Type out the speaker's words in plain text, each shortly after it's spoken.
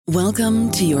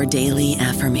Welcome to your daily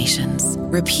affirmations.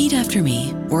 Repeat after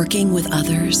me. Working with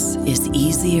others is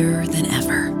easier than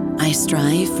ever. I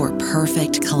strive for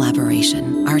perfect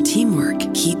collaboration. Our teamwork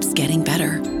keeps getting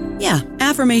better. Yeah,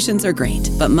 affirmations are great,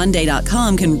 but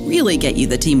Monday.com can really get you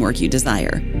the teamwork you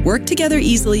desire. Work together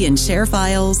easily and share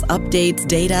files, updates,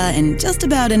 data, and just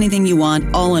about anything you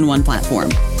want all in one platform.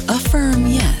 Affirm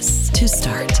yes to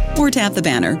start, or tap the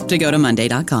banner to go to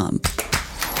Monday.com.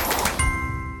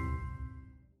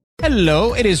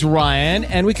 Hello, it is Ryan,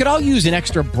 and we could all use an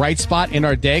extra bright spot in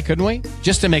our day, couldn't we?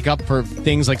 Just to make up for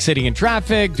things like sitting in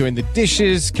traffic, doing the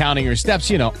dishes, counting your steps,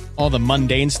 you know, all the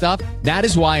mundane stuff. That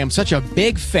is why I'm such a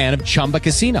big fan of Chumba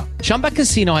Casino. Chumba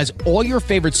Casino has all your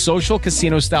favorite social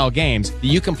casino-style games that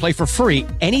you can play for free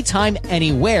anytime,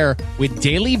 anywhere with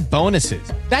daily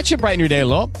bonuses. That should brighten your day a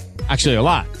little. Actually, a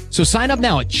lot. So sign up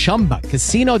now at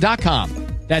ChumbaCasino.com.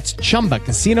 That's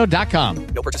ChumbaCasino.com.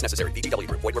 No purchase necessary. VGW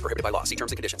Group. Void where prohibited by law. See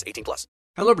terms and conditions. 18+.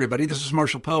 Hello, everybody. This is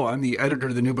Marshall Poe. I'm the editor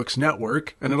of the New Books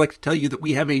Network, and I'd like to tell you that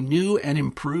we have a new and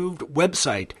improved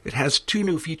website. It has 2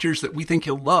 new features that we think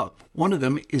you'll love. One of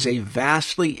them is a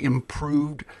vastly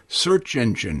improved search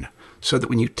engine, so that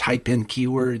when you type in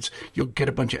keywords, you'll get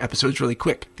a bunch of episodes really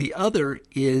quick. The other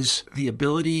is the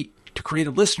ability to create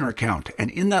a listener account. And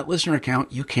in that listener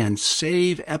account, you can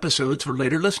save episodes for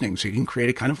later listening. So you can create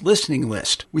a kind of listening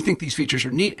list. We think these features are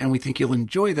neat and we think you'll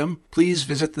enjoy them. Please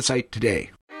visit the site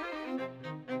today.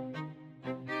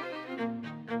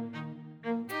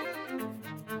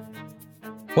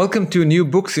 Welcome to New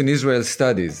Books in Israel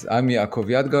Studies. I'm Yaakov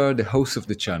Yadgar, the host of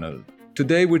the channel.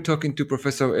 Today we're talking to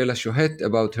Professor Ella Shohet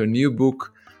about her new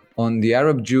book on the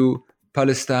Arab Jew,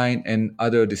 Palestine, and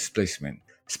other displacement.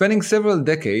 Spanning several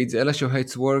decades, Ella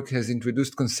Shohet's work has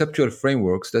introduced conceptual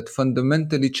frameworks that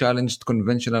fundamentally challenged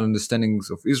conventional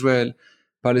understandings of Israel,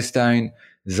 Palestine,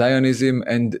 Zionism,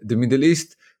 and the Middle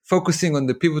East, focusing on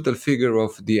the pivotal figure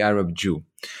of the Arab Jew.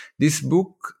 This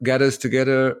book gathers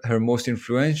together her most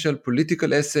influential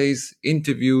political essays,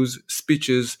 interviews,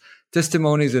 speeches,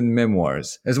 testimonies, and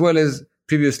memoirs, as well as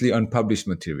previously unpublished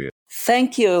material.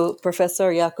 Thank you,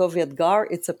 Professor Yaakov Yadgar.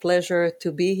 It's a pleasure to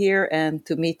be here and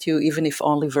to meet you, even if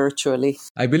only virtually.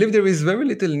 I believe there is very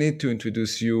little need to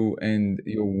introduce you and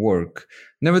your work.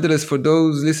 Nevertheless, for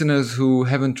those listeners who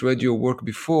haven't read your work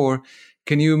before,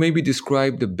 can you maybe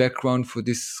describe the background for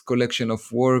this collection of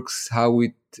works, how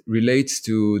it relates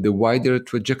to the wider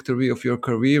trajectory of your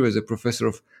career as a professor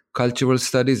of cultural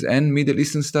studies and Middle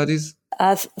Eastern studies?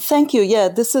 Thank you. Yeah,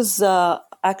 this is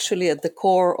actually at the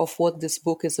core of what this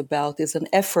book is about, is an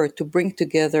effort to bring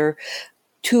together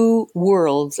 2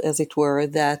 worlds, as it were,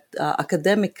 that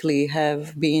academically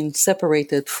have been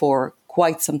separated for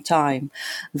quite some time.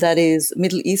 That is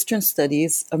Middle Eastern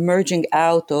studies emerging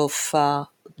out of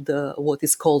what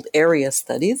is called area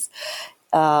studies,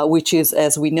 which is,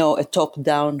 as we know, a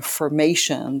top-down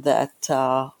formation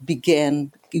that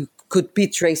began, could be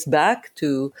traced back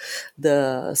to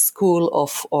the School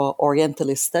of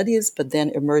Orientalist Studies, but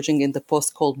then emerging in the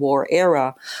post-Cold War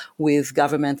era with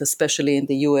government, especially in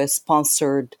the U.S.,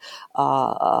 sponsored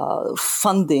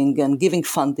funding and giving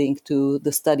funding to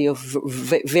the study of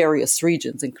various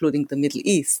regions, including the Middle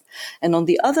East. And on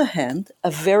the other hand, a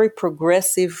very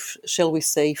progressive, shall we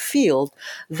say, field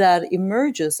that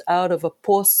emerges out of a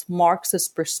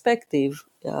post-Marxist perspective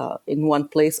in one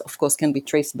place, of course, can be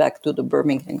traced back to the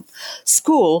Birmingham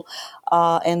School,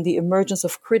 and the emergence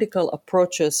of critical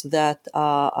approaches that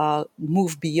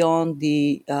move beyond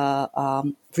the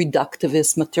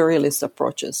reductivist, materialist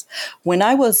approaches. When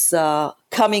I was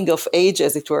coming of age,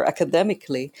 as it were,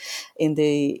 academically, in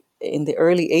the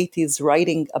early 80s,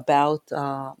 writing about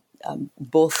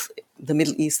both the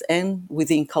Middle East and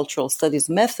within cultural studies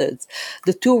methods,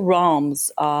 the 2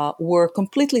 realms were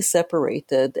completely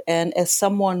separated. And as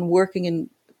someone working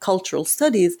in cultural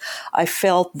studies, I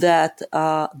felt that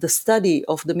the study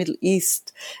of the Middle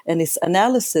East and its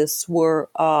analysis were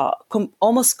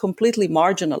almost completely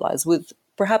marginalized, with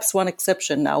perhaps one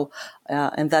exception now,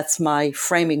 and that's my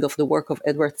framing of the work of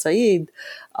Edward Said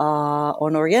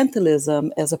on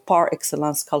Orientalism as a par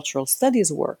excellence cultural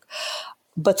studies work.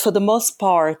 But for the most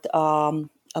part,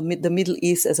 the Middle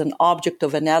East as an object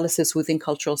of analysis within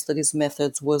cultural studies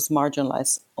methods was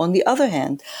marginalized. On the other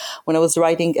hand, when I was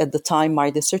writing at the time my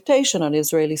dissertation on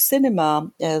Israeli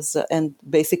cinema and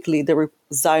basically the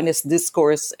Zionist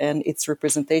discourse and its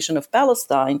representation of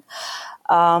Palestine,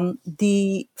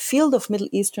 the field of Middle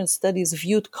Eastern studies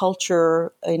viewed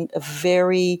culture in a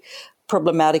very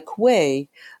problematic way.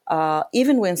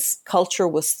 Even when culture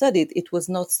was studied, it was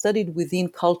not studied within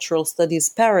cultural studies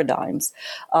paradigms.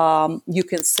 You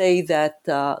can say that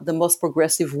the most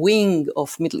progressive wing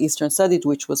of Middle Eastern studies,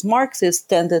 which was Marxist,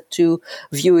 tended to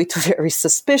view it very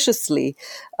suspiciously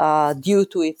due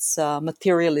to its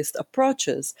materialist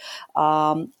approaches.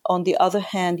 On the other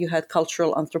hand, you had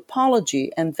cultural anthropology,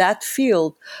 and that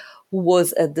field was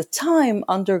at the time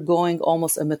undergoing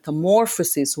almost a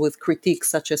metamorphosis with critiques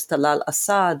such as Talal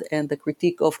Asad and the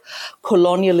critique of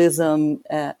colonialism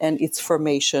and its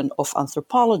formation of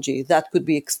anthropology. That could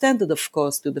be extended, of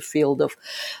course, to the field of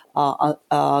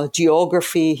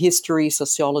geography, history,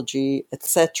 sociology,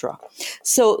 etc.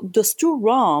 So the Stu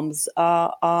Rams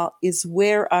is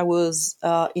where I was,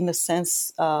 in a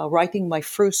sense, writing my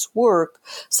first work.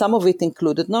 Some of it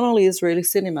included not only Israeli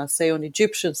cinema, say on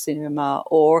Egyptian cinema,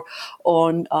 or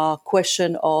on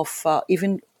question of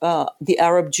even the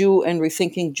Arab Jew and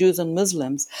rethinking Jews and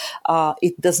Muslims.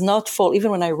 It does not fall,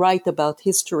 even when I write about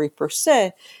history per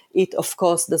se, it, of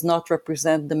course, does not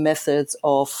represent the methods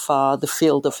of the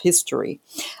field of history.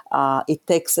 It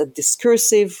takes a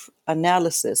discursive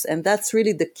analysis, and that's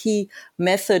really the key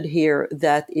method here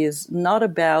that is not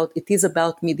about, it is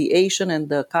about mediation and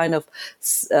the kind of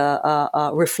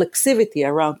reflexivity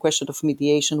around question of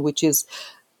mediation, which is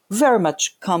very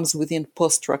much comes within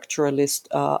post-structuralist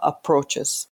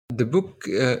approaches. The book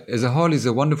as a whole is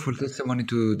a wonderful testimony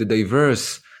to the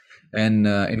diverse and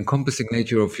encompassing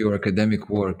nature of your academic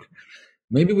work.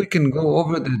 Maybe we can go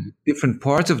over the different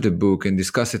parts of the book and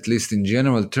discuss, at least in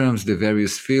general terms, the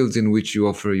various fields in which you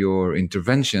offer your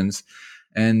interventions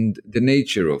and the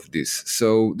nature of this.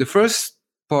 So the first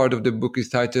part of the book is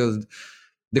titled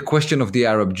The Question of the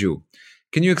Arab Jew.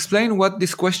 Can you explain what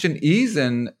this question is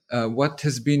and what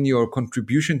has been your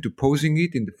contribution to posing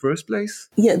it in the first place?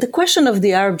 Yeah, the question of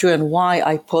the Arab Jew and why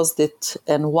I posed it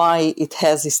and why it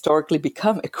has historically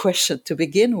become a question to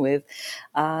begin with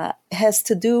has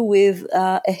to do with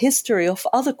a history of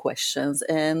other questions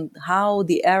and how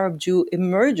the Arab Jew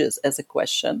emerges as a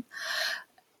question.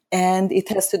 And it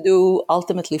has to do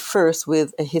ultimately first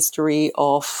with a history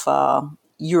of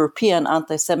European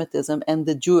anti-Semitism and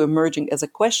the Jew emerging as a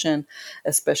question,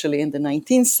 especially in the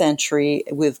 19th century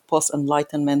with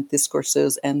post-Enlightenment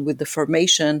discourses and with the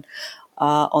formation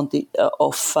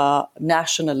of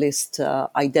nationalist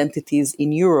identities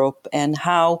in Europe, and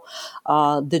how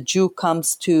the Jew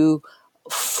comes to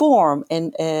form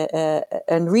and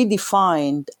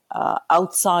redefined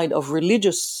outside of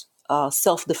religious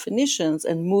self-definitions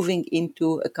and moving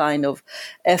into a kind of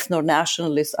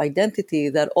ethno-nationalist identity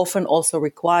that often also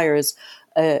requires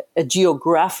a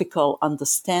geographical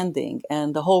understanding.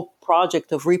 And the whole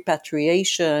project of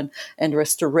repatriation and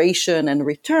restoration and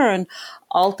return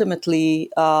ultimately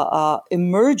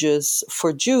emerges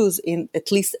for Jews, in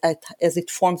at least as it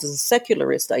forms as a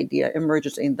secularist idea,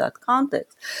 emerges in that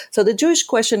context. So the Jewish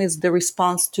question is the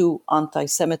response to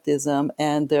anti-Semitism,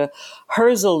 and the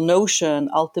Herzl notion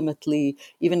ultimately,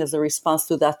 even as a response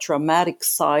to that traumatic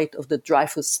site of the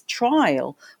Dreyfus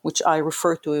trial, which I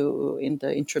refer to in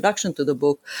the introduction to the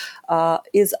book,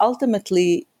 is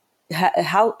ultimately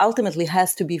how ultimately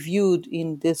has to be viewed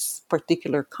in this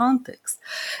particular context.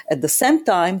 At the same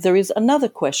time, there is another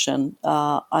question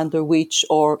under which,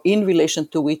 or in relation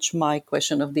to which, my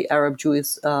question of the Arab Jew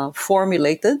is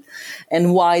formulated,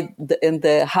 and why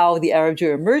how the Arab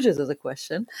Jew emerges as a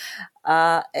question.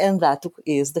 And that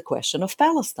is the question of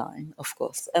Palestine, of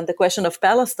course. And the question of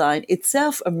Palestine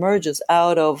itself emerges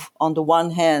out of, on the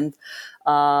one hand,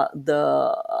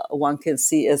 one can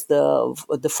see as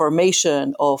the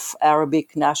formation of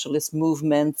Arabic nationalist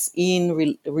movements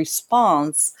in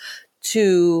response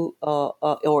to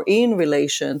or in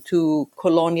relation to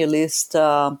colonialist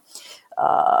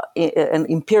and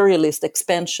imperialist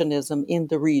expansionism in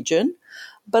the region,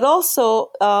 but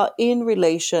also in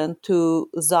relation to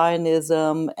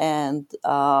Zionism and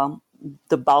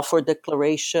the Balfour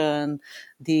Declaration,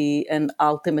 and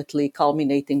ultimately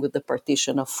culminating with the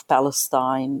partition of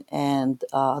Palestine and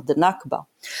the Nakba.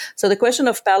 So the question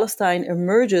of Palestine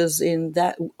emerges in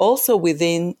that also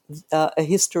within a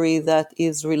history that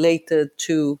is related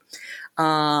to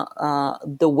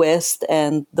the West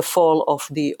and the fall of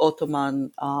the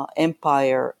Ottoman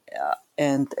Empire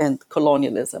and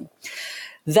colonialism.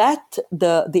 That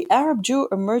the Arab Jew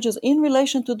emerges in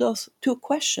relation to those two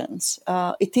questions.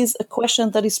 It is a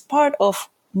question that is part of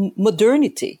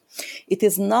modernity. It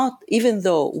is not, even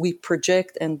though we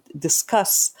project and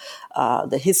discuss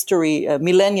the history,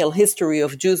 millennial history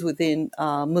of Jews within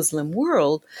Muslim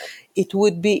world, it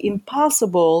would be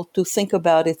impossible to think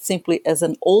about it simply as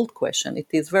an old question. It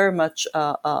is very much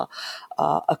a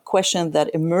question that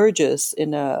emerges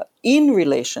in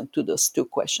relation to those two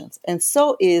questions, and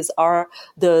so is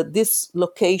the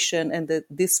dislocation and the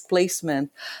displacement,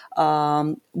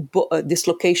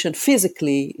 dislocation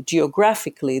physically,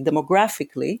 geographically,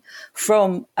 demographically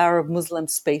from Arab Muslim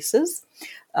spaces.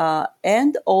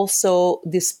 And also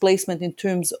displacement in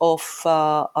terms of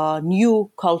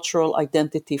new cultural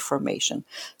identity formation.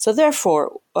 So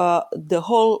therefore, the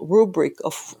whole rubric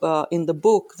of in the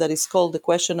book that is called The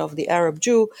Question of the Arab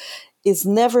Jew is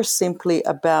never simply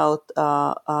about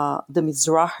the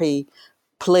Mizrahi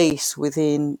place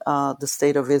within the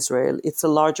state of Israel. It's a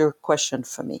larger question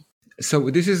for me.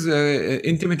 So this is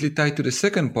intimately tied to the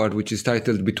second part, which is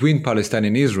titled Between Palestine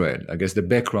and Israel, I guess the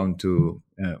background to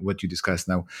what you discussed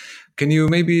now. Can you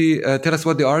maybe tell us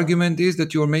what the argument is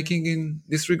that you're making in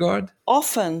this regard?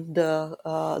 Often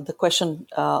the question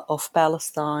of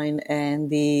Palestine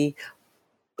and the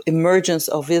emergence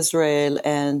of Israel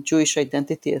and Jewish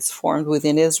identity as formed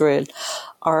within Israel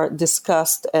are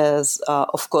discussed as,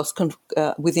 of course,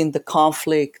 within the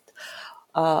conflict.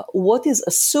 What is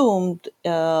assumed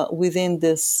within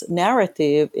this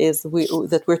narrative is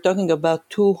that we're talking about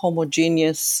two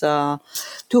homogeneous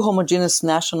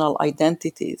national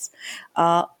identities.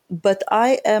 But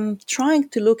I am trying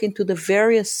to look into the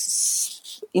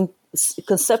various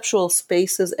conceptual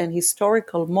spaces and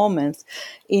historical moments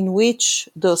in which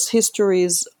those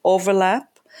histories overlap.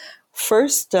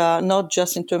 First, not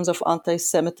just in terms of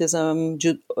anti-Semitism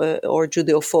or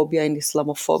Judeophobia and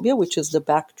Islamophobia, which is the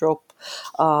backdrop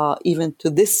even to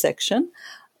this section,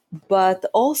 but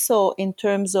also in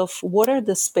terms of what are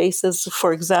the spaces,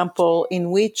 for example, in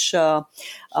which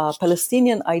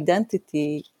Palestinian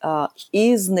identity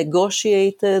is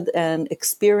negotiated and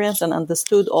experienced and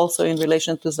understood also in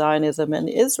relation to Zionism and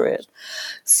Israel.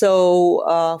 So,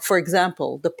 for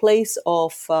example, the place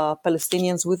of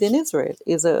Palestinians within Israel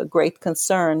is a great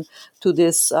concern to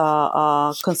this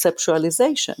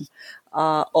conceptualization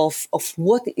of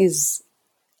what is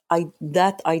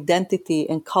that identity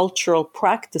and cultural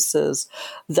practices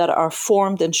that are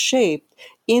formed and shaped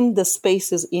in the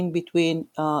spaces in between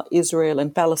Israel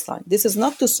and Palestine. This is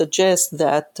not to suggest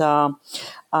that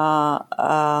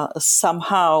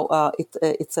somehow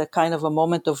it's a kind of a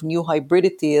moment of new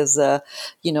hybridity as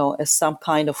some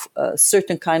kind of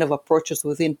certain kind of approaches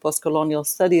within post-colonial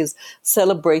studies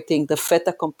celebrating the fait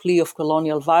accompli of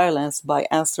colonial violence by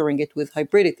answering it with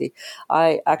hybridity.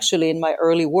 I actually, in my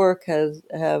early work,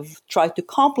 have tried to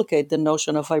complicate the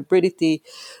notion of hybridity,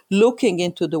 looking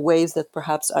into the ways that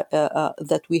perhaps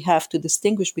that we have to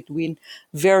distinguish between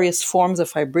various forms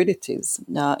of hybridities,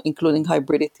 including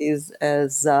hybridities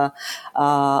as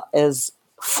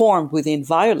formed within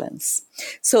violence.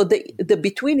 So the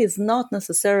between is not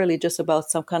necessarily just about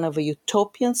some kind of a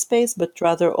utopian space, but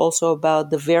rather also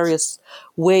about the various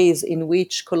ways in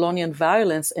which colonial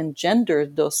violence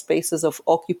engendered those spaces of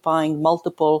occupying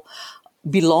multiple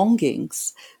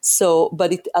belongings. So,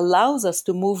 but it allows us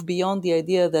to move beyond the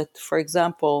idea that, for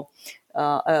example,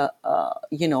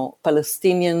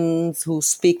 Palestinians who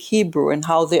speak Hebrew and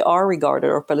how they are regarded,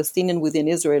 or Palestinian within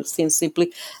Israel seen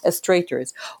simply as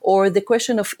traitors, or the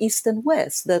question of East and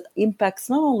West that impacts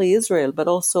not only Israel but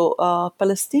also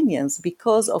Palestinians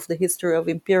because of the history of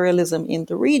imperialism in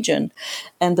the region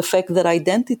and the fact that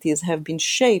identities have been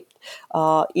shaped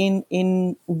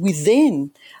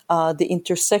within the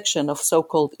intersection of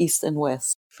so-called East and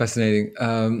West. Fascinating.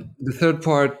 The third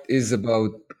part is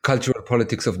about cultural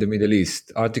politics of the Middle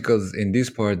East. Articles in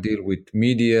this part deal with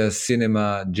media,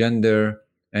 cinema, gender,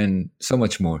 and so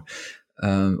much more.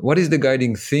 What is the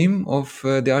guiding theme of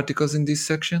the articles in this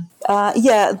section?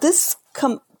 This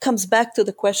comes back to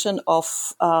the question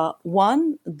of,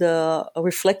 one, the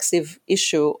reflexive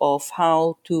issue of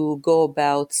how to go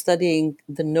about studying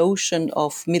the notion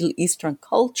of Middle Eastern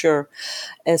culture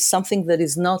as something that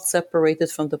is not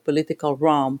separated from the political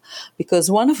realm.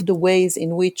 Because one of the ways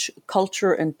in which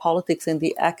culture and politics in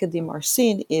the academe are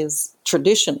seen is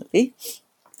traditionally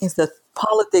is that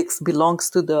politics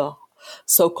belongs to the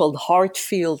so-called hard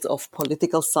fields of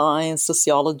political science,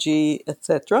 sociology,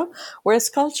 etc., whereas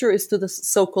culture is to the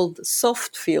so-called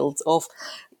soft fields of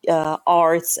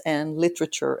arts and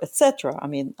literature, etc. I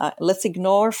mean, let's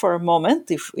ignore for a moment,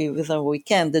 if we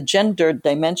can, the gender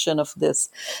dimension of this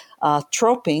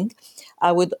troping.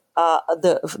 I would,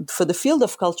 for the field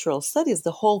of cultural studies,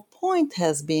 the whole point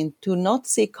has been to not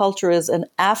see culture as an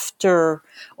after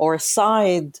or a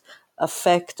side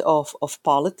effect of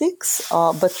politics,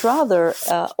 but rather,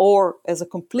 or as a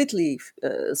completely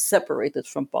separated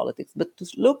from politics, but to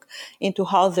look into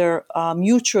how they're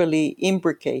mutually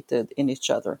imbricated in each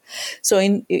other. So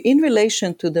in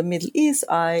relation to the Middle East,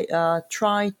 I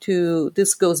try to,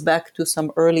 this goes back to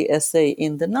some early essay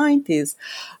in the 90s,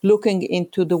 looking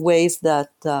into the ways that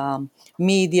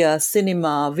media,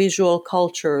 cinema, visual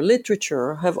culture,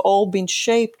 literature have all been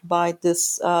shaped by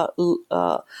this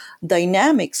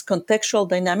dynamics, contextual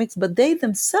dynamics, but they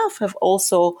themselves have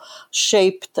also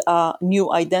shaped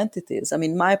new identities. I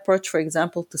mean, my approach, for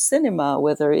example, to cinema,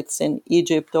 whether it's in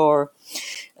Egypt or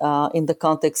in the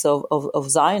context of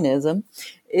Zionism,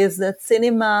 is that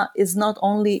cinema is not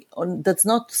only, that's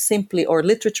not simply, or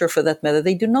literature for that matter,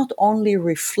 they do not only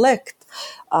reflect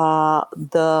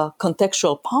the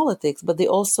contextual politics, but they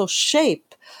also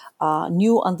shape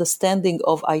new understanding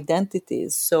of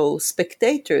identities. So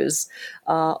spectators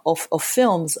of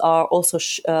films are also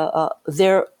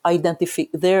their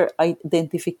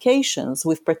identifications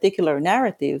with particular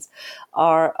narratives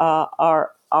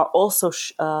are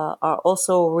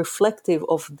also reflective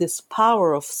of this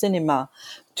power of cinema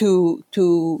to,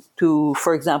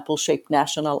 for example, shape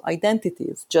national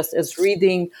identities, just as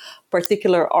reading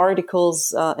particular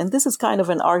articles. And this is kind of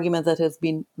an argument that has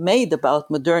been made about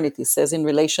modernity, says in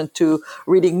relation to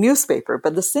reading newspaper.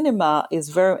 But the cinema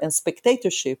is and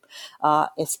spectatorship,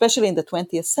 especially in the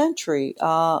 20th century,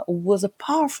 was a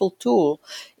powerful tool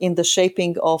in the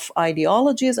shaping of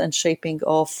ideologies and shaping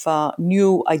of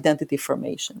new identity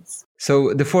formations.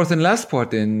 So the fourth and last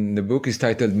part in the book is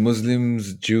titled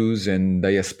Muslims, Jews, and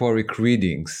Diasporic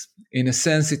Readings. In a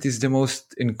sense, it is the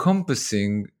most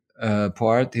encompassing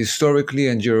part, historically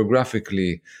and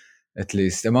geographically, at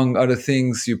least. Among other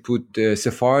things, you put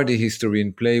Sephardi history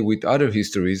in play with other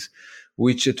histories,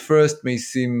 which at first may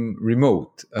seem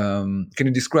remote. Can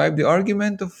you describe the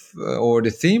argument of or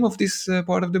the theme of this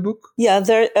part of the book? Yeah,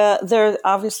 they're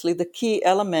obviously the key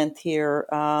element here,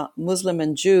 Muslim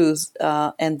and Jews,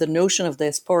 and the notion of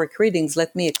diasporic readings.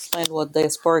 Let me explain what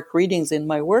diasporic readings in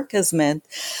my work has meant.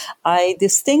 I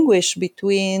distinguish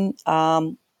between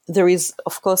there is,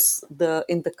 of course,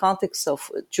 in the context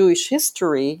of Jewish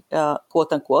history,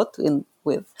 quote unquote,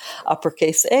 with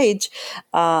uppercase H,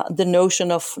 the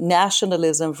notion of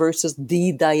nationalism versus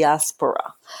the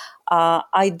diaspora.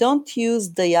 I don't use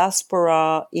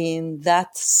diaspora in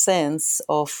that sense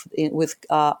with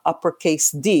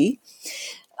uppercase D,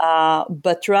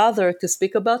 but rather to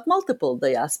speak about multiple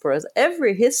diasporas.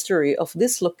 Every history of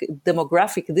this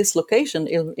demographic dislocation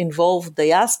involved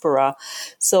diaspora.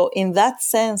 So in that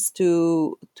sense,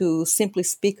 to simply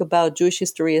speak about Jewish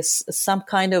history as some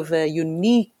kind of a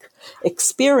unique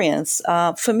experience,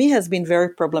 for me has been very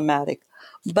problematic.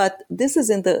 But this is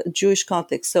in the Jewish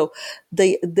context. So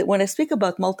when I speak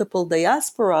about multiple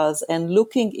diasporas and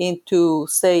looking into,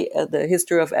 say, the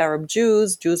history of Arab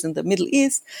Jews in the Middle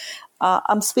East,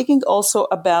 I'm speaking also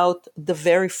about the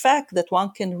very fact that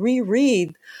one can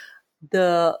reread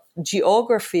the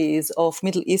geographies of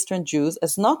Middle Eastern Jews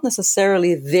as not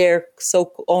necessarily their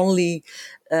only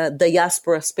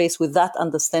diaspora space with that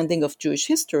understanding of Jewish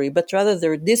history, but rather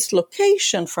their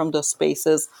dislocation from those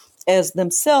spaces as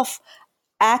themselves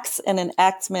acts and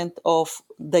enactment of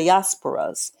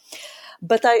diasporas.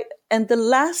 And the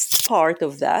last part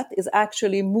of that is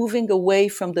actually moving away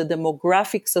from the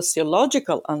demographic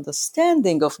sociological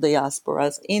understanding of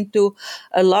diasporas into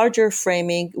a larger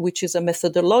framing, which is a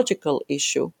methodological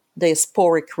issue,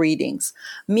 diasporic readings,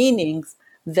 meaning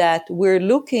that we're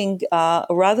looking,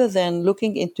 rather than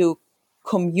looking into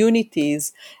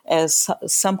communities as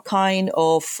some kind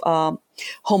of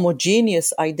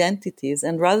homogeneous identities,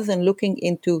 and rather than looking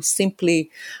into simply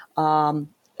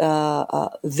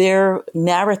their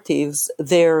narratives,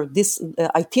 their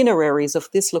itineraries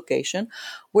of dislocation,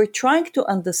 we're trying to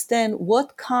understand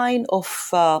what kind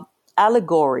of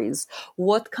allegories,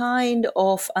 what kind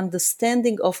of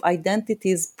understanding of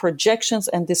identities, projections,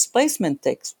 and displacement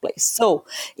takes place. So,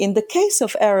 in the case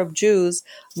of Arab Jews,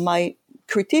 my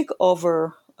critique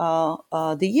over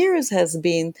the years has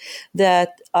been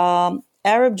that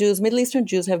Arab Jews, Middle Eastern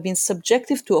Jews have been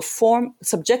subjected to a form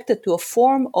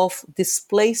of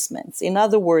displacements. In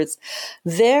other words,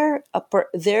 their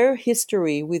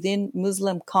history within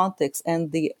Muslim context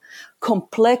and the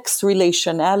complex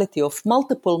relationality of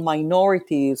multiple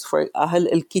minorities, for Ahl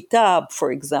al-Kitab,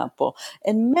 for example,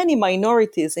 and many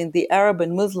minorities in the Arab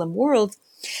and Muslim world,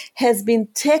 has been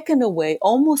taken away,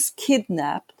 almost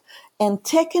kidnapped, and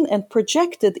taken and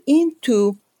projected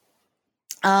into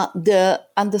the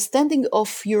understanding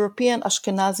of European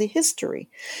Ashkenazi history.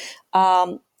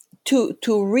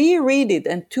 To reread it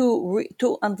and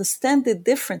to understand it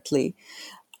differently,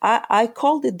 I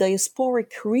called it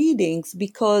diasporic readings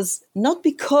not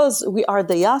because we are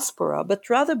diaspora, but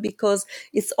rather because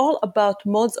it's all about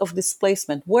modes of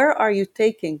displacement. Where are you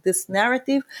taking this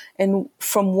narrative, and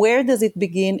from where does it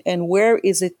begin, and where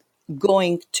is it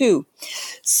going to?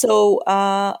 So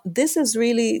this is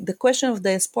really the question of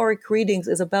diasporic readings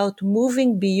is about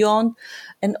moving beyond,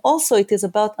 and also it is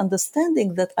about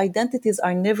understanding that identities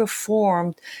are never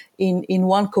formed in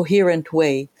one coherent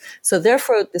way. So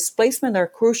therefore, displacement are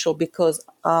crucial because,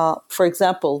 for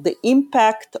example, the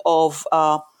impact of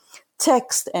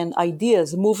text and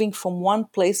ideas moving from one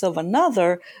place to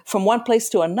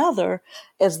another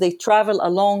as they travel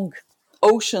along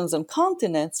oceans and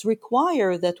continents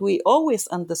require that we always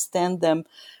understand them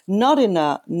not in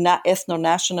a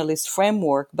ethno-nationalist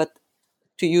framework, but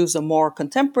to use a more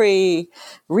contemporary,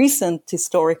 recent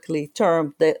historically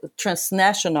term, the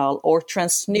transnational or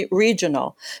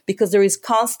transregional, because there is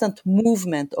constant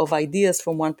movement of ideas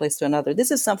from one place to another.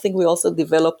 This is something we also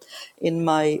developed in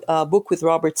my book with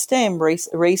Robert Stem,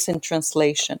 Race in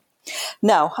Translation.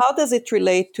 Now, how does it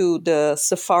relate to the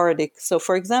Sephardic? So,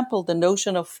 for example, the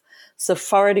notion of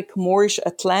Sephardic Moorish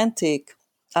Atlantic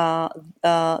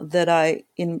that I,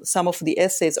 in some of the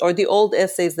essays, or the old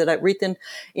essays that I've written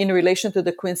in relation to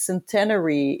the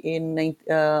quincentenary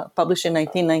published in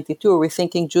 1992,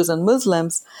 Rethinking Jews and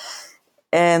Muslims,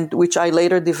 and which I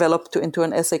later developed into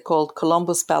an essay called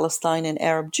Columbus, Palestine, and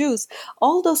Arab Jews.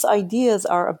 All those ideas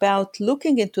are about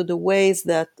looking into the ways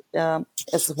that,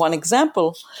 as one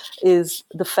example, is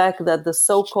the fact that the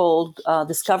so-called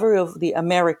discovery of the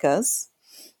Americas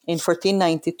in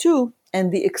 1492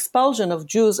 and the expulsion of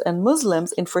Jews and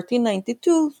Muslims in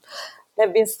 1492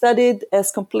 have been studied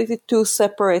as completely two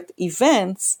separate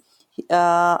events,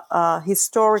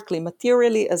 historically,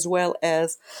 materially, as well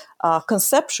as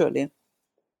conceptually.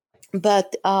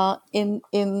 But in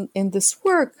this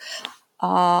work,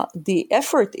 the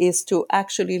effort is to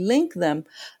actually link them,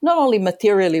 not only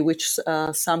materially, which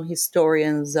some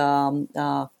historians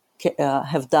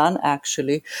have done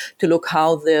actually, to look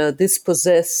how the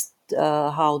dispossessed,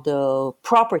 how the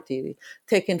property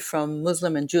taken from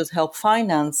Muslim and Jews helped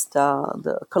finance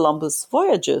the Columbus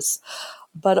voyages,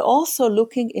 but also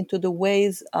looking into the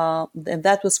ways, and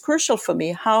that was crucial for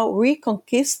me, how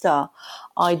Reconquista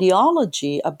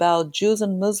ideology about Jews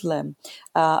and Muslim,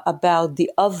 about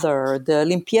the other, the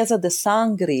limpieza de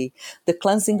sangre, the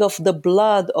cleansing of the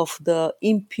blood of the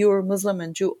impure Muslim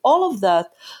and Jew, all of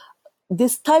that,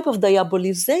 this type of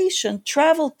diabolization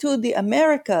traveled to the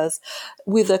Americas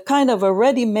with a kind of a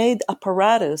ready-made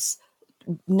apparatus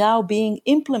now being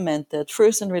implemented,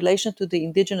 first in relation to the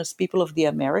indigenous people of the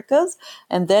Americas,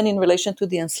 and then in relation to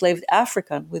the enslaved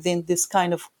African within this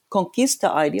kind of conquista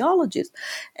ideologies.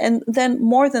 And then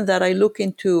more than that, I look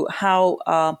into how,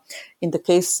 in the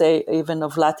case, say, even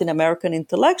of Latin American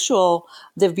intellectual,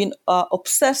 they've been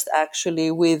obsessed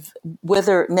actually with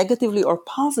whether negatively or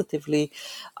positively,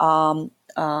 and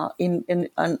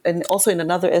also in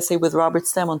another essay with Robert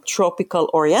Stem on tropical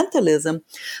Orientalism,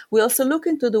 we also look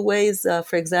into the ways,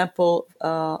 for example,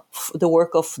 the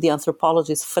work of the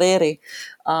anthropologist Freire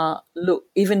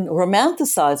even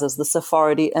romanticizes the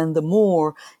Sephardi and the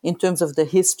Moor in terms of the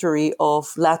history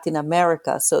of Latin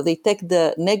America. So they take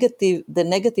the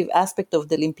negative aspect of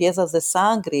the limpieza de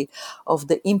sangre, of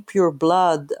the impure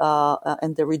blood,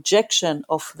 and the rejection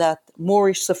of that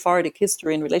Moorish Sephardic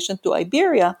history in relation to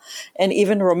Iberia, and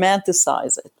even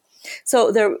romanticize it.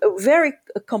 So there are very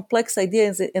complex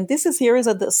ideas, and this is here is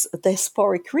a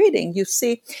diasporic reading. You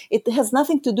see, it has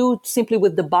nothing to do simply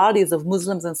with the bodies of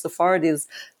Muslims and Sephardis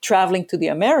traveling to the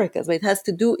Americas, but it has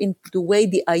to do in the way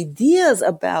the ideas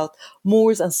about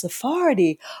Moors and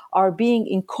Sephardi are being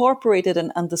incorporated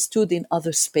and understood in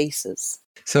other spaces.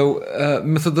 So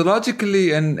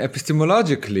methodologically and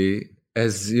epistemologically,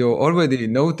 as you already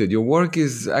noted, your work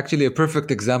is actually a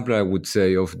perfect example, I would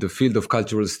say, of the field of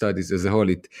cultural studies as a whole.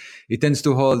 It tends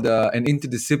to hold an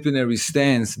interdisciplinary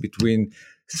stance between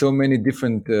so many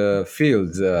different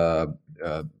fields,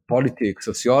 politics,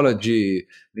 sociology,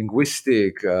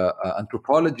 linguistic,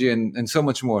 anthropology, and so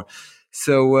much more.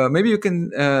 So maybe you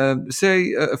can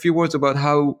say a few words about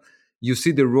how you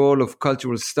see the role of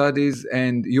cultural studies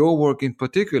and your work in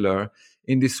particular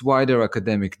in this wider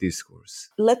academic discourse.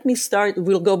 Let me start.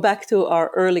 We'll go back to our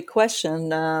early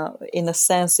question, in a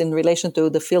sense, in relation to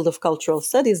the field of cultural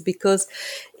studies, because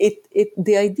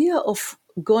the idea of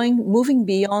moving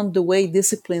beyond the way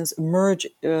disciplines emerge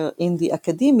in the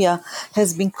academia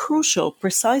has been crucial,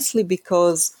 precisely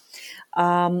because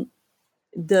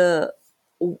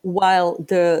while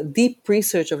the deep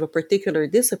research of a particular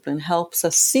discipline helps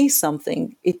us see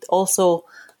something, it also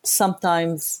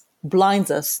sometimes blinds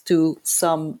us to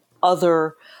some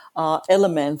other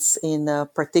elements in a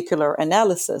particular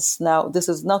analysis. Now, this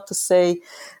is not to say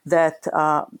that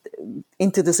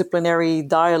interdisciplinary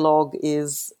dialogue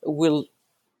will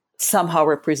somehow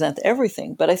represent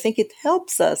everything, but I think it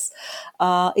helps us.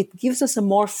 It gives us a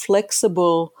more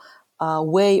flexible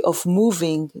way of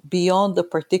moving beyond the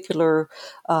particular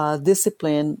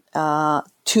discipline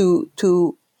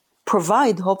to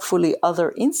provide, hopefully,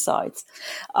 other insights.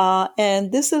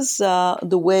 And this is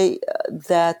the way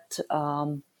that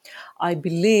I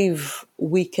believe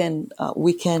we can,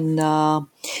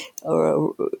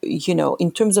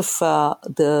 in terms of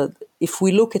if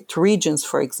we look at regions,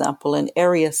 for example, and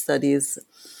area studies,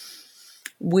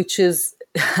 which is,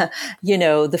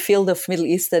 the field of Middle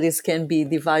East studies can be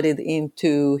divided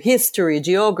into history,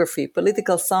 geography,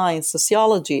 political science,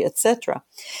 sociology, etc.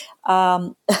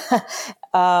 But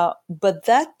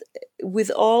that,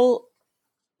 with all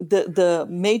the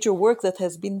major work that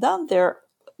has been done there,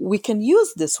 we can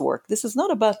use this work. This is not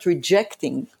about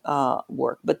rejecting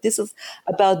work, but this is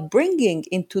about bringing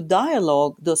into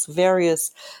dialogue those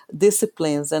various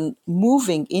disciplines and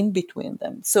moving in between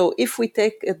them. So if we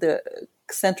take the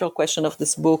central question of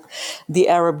this book, the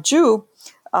Arab Jew,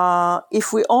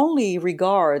 if we only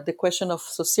regard the question of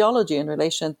sociology in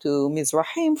relation to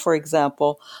Mizrahim, for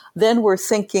example, then we're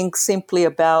thinking simply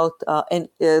about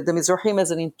the Mizrahim as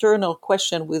an internal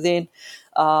question within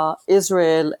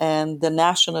Israel and the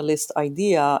nationalist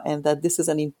idea, and that this is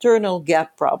an internal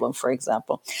gap problem, for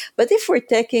example. But if we're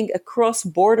taking a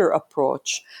cross-border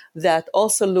approach that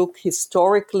also look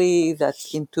historically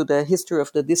into the history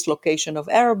of the dislocation of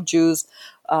Arab Jews,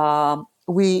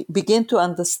 we begin to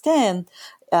understand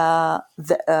and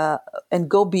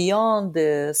go beyond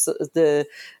the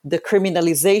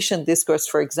criminalization discourse,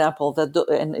 for example,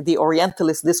 and the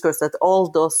Orientalist discourse, that all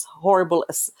those horrible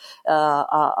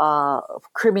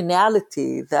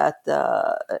criminality that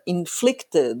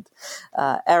inflicted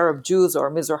Arab Jews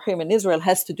or Mizrahim in Israel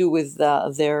has to do with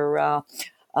their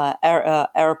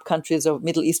Arab countries or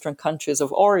Middle Eastern countries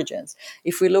of origins.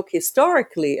 If we look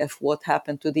historically at what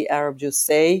happened to the Arab Jews,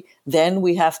 then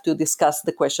we have to discuss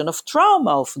the question of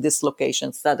trauma of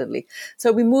dislocation suddenly.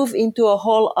 So we move into a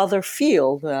whole other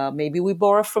field. Maybe we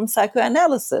borrow from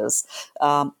psychoanalysis.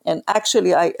 And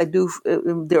actually, I do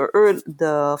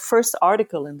the first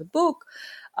article in the book,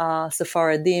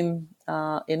 Sephardim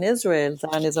in Israel,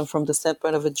 Zionism from the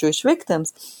standpoint of the Jewish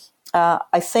victims.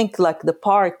 I think like the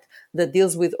part that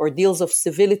deals with ordeals of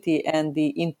civility and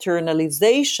the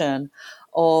internalization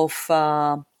of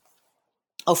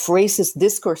racist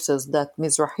discourses that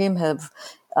Mizrahim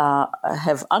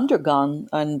have undergone,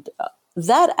 and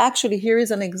that actually here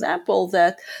is an example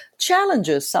that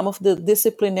challenges some of the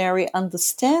disciplinary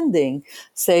understanding,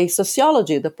 say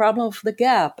sociology, the problem of the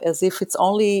gap, as if it's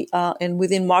only, and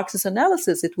within Marxist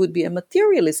analysis, it would be a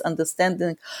materialist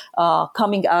understanding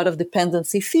coming out of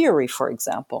dependency theory, for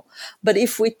example. But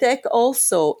if we take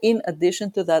also, in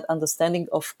addition to that understanding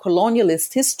of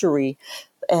colonialist history,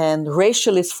 and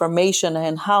racialist formation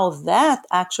and how that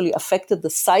actually affected the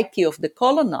psyche of the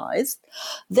colonized,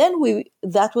 then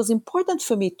that was important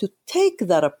for me to take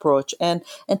that approach and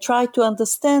try to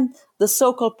understand the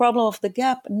so-called problem of the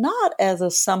gap, not as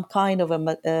some kind of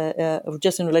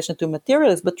just in relation to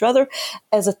materialism, but rather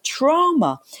as a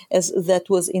trauma that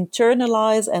was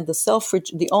internalized and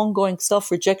the ongoing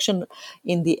self-rejection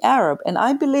in the Arab. And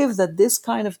I believe that this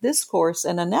kind of discourse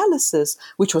and analysis,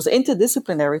 which was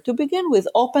interdisciplinary to begin with,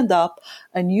 opened up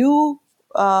a new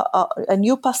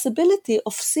possibility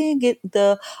of seeing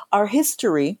our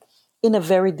history in a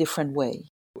very different way.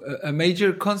 A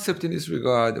major concept in this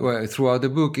regard, throughout the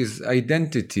book, is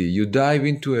identity. You dive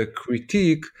into a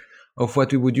critique of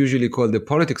what we would usually call the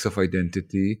politics of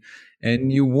identity,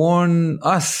 and you warn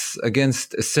us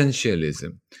against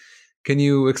essentialism. Can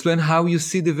you explain how you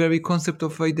see the very concept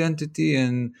of identity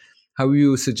and how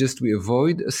you suggest we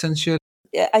avoid essentialism?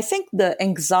 I think the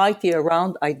anxiety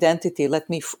around identity, let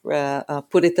me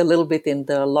put it a little bit in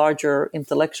the larger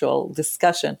intellectual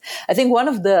discussion. I think one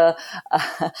of the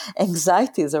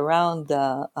anxieties around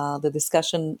the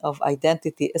discussion of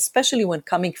identity, especially when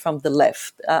coming from the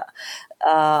left,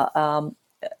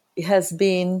 has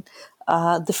been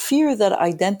the fear that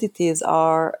identities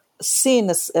are seen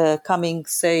as coming,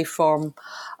 say, from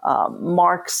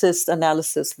Marxist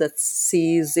analysis that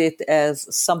sees it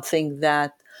as something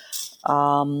that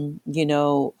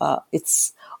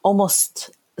it's almost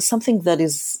something that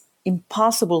is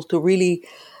impossible to really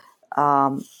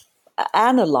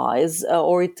analyze,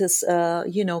 or it is,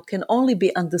 can only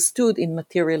be understood in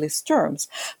materialist terms.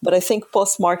 But I think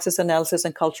post-Marxist analysis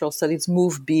and cultural studies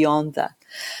move beyond that.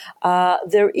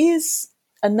 There is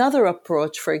another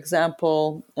approach, for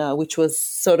example, which was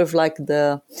sort of like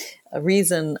the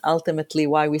reason ultimately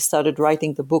why we started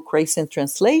writing the book Race in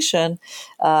Translation,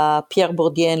 Pierre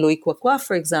Bourdieu and Louis Quaqua,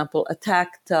 for example,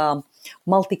 attacked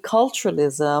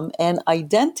multiculturalism and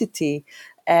identity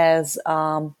as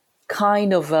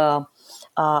kind of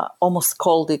almost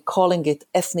calling it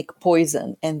ethnic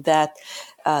poison, and that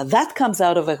comes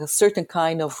out of a certain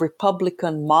kind of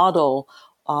Republican model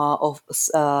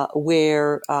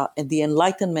where the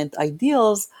Enlightenment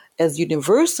ideals as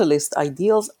universalist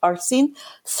ideals are seen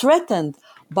threatened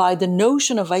by the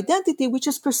notion of identity, which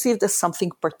is perceived as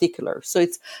something particular. So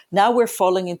now we're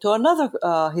falling into another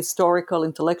historical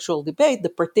intellectual debate, the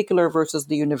particular versus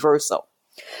the universal.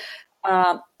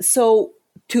 So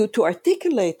to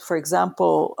articulate, for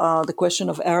example, the question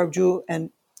of Arab Jew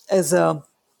and as a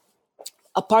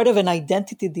part of an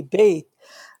identity debate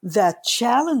that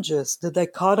challenges the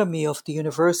dichotomy of the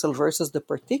universal versus the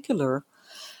particular,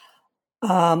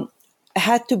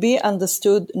 had to be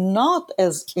understood not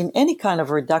as in any kind of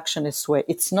reductionist way.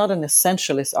 It's not an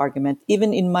essentialist argument.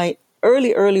 Even in my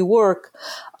early work,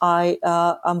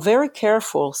 I'm very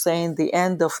careful saying the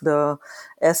end of the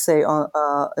essay on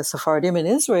Sephardim in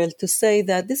Israel to say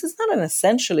that this is not an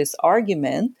essentialist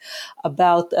argument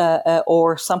about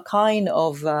or some kind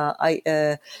of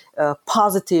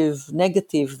positive,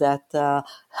 negative that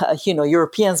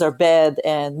Europeans are bad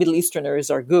and Middle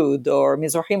Easterners are good, or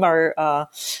Mizrahim are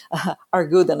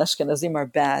good and Ashkenazim are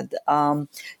bad.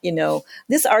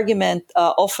 This argument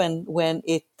often when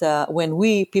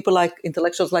we people like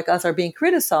intellectuals like us are being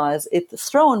criticized, it's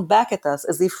thrown back at us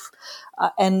as if.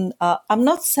 And I'm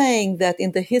not saying that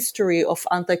in the history of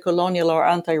anti-colonial or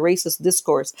anti-racist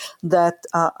discourse that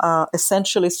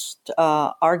essentialist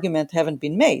argument haven't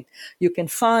been made. You can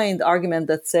find argument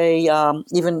that say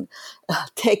even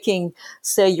taking,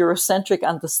 say, Eurocentric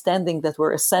understanding that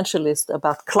we're essentialist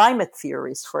about climate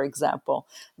theories, for example,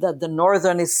 that the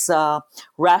northern is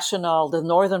rational, the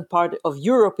northern part of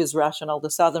Europe is rational, the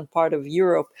southern part of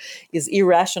Europe is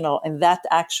irrational, and that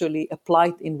actually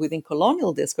applied within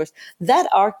colonial discourse. That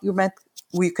argument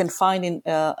we can find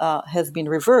has been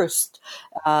reversed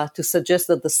to suggest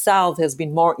that the South has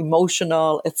been more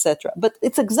emotional, etc. But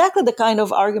it's exactly the kind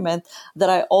of argument that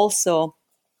I also,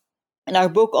 in our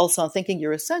book, also on Thinking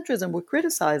Eurocentrism, we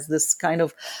criticize this kind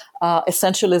of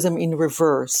essentialism in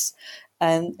reverse.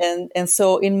 And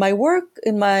so in my work,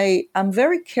 I'm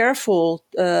very careful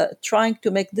trying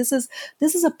to make this is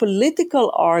a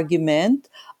political argument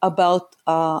about,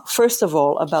 first of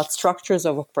all, about structures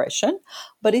of oppression,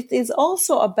 but it is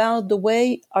also about the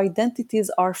way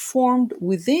identities are formed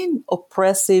within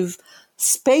oppressive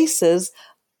spaces,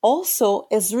 also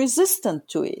as resistant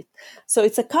to it. So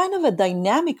it's a kind of a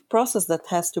dynamic process that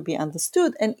has to be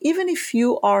understood. And even if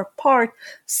you are part,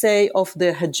 say, of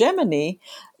the hegemony,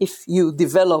 if you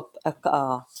develop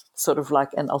a sort of like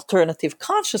an alternative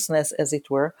consciousness, as it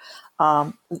were,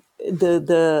 the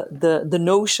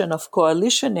notion of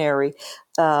coalitionary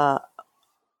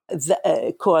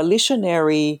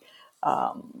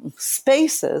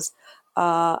spaces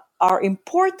are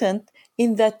important.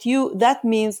 In that that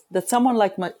means that someone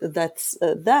like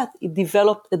that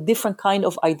developed a different kind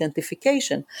of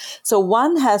identification. So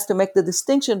one has to make the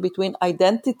distinction between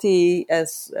identity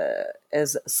as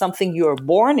something you're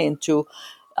born into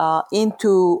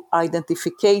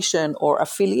identification or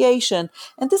affiliation.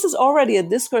 And this is already a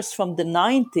discourse from the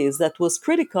 90s that was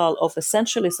critical of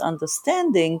essentialist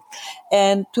understanding.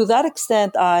 And to that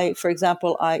extent, for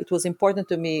example, it was important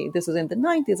to me, this is in the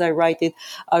 90s, I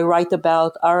write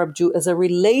about Arab Jew as a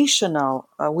relational,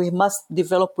 we must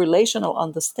develop relational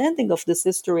understanding of this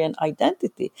history and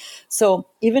identity. So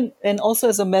and also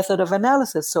as a method of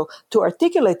analysis. So to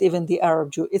articulate even the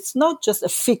Arab Jew, it's not just a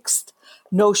fixed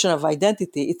notion of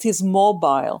identity. It is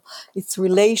mobile, it's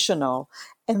relational.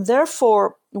 And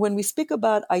therefore, when we speak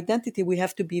about identity, we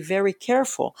have to be very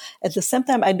careful. At the same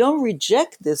time, I don't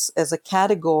reject this as a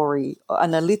category,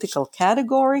 analytical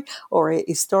category or a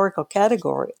historical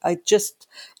category.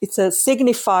 It's a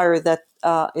signifier that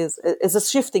is a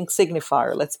shifting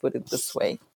signifier, let's put it this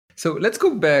way. So let's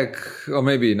go back, or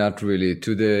maybe not really,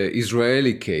 to the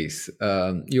Israeli case.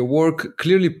 Your work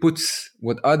clearly puts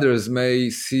what others may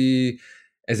see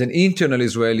as an internal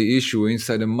Israeli issue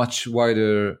inside a much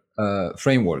wider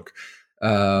framework,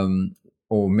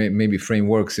 or maybe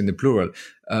frameworks in the plural.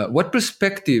 What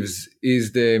perspectives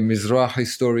is the Mizrahi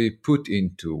story put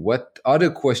into? What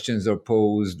other questions are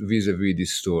posed vis-a-vis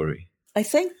this story? I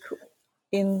think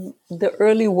in the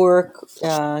early work,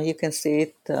 you can see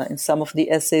it in some of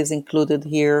the essays included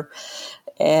here.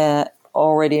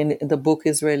 already in the book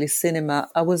Israeli Cinema,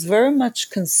 I was very much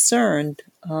concerned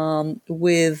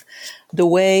with the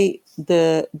way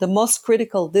the most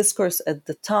critical discourse at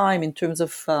the time in terms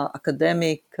of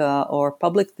academic or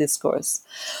public discourse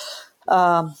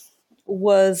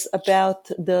was about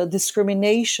the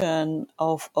discrimination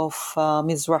of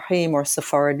Mizrahim or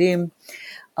Sephardim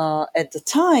at the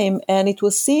time, and it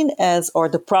was seen as, or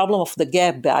the problem of the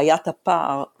gap, Be'ayat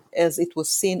ha'pa'ar, as it was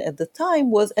seen at the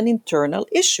time, was an internal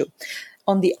issue.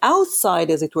 On the outside,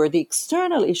 as it were, the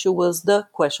external issue was the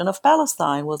question of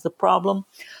Palestine, was the problem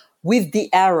with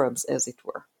the Arabs, as it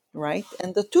were, right?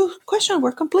 And the two questions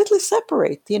were completely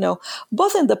separate,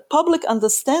 both in the public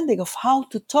understanding of how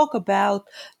to talk about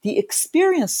the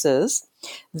experiences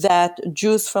that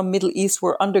Jews from Middle East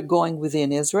were undergoing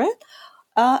within Israel,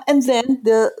 and then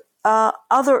the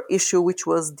other issue, which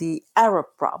was the Arab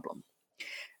problem.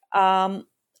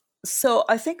 So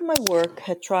I think my work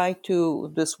had tried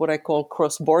to, this what I call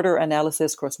cross-border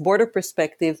analysis, cross-border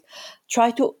perspective, try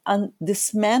to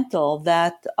dismantle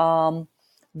that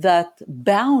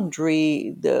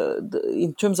boundary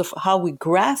in terms of how we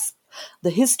grasp the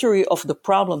history of the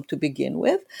problem to begin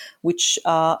with, which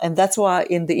and that's why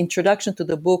in the introduction to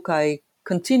the book I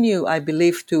continue, I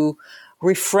believe, to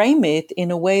reframe it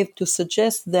in a way to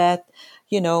suggest that,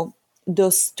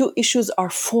 those two issues are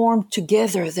formed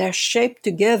together, they're shaped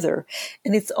together.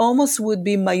 And it almost would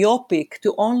be myopic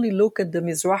to only look at the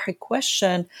Mizrahi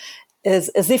question as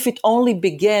if it only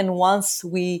began once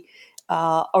we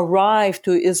arrived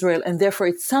to Israel, and therefore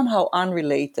it's somehow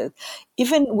unrelated.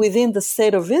 Even within the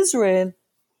state of Israel,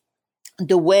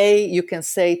 the way you can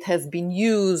say it has been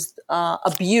used,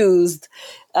 abused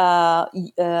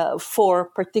for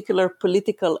particular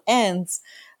political ends,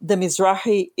 the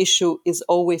Mizrahi issue is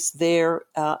always there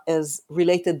as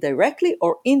related directly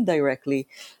or indirectly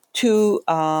to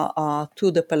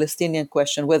the Palestinian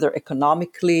question, whether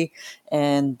economically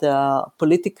and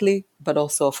politically, but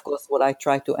also, of course, what I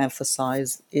try to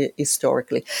emphasize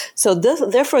historically. So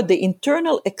therefore, the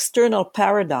internal-external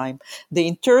paradigm, the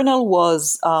internal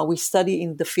was, we study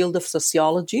in the field of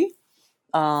sociology,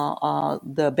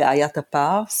 the Be'ayat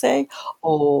ha'pa'ar, say,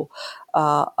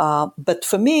 but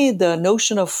for me, the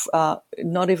notion of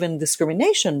not even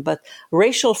discrimination, but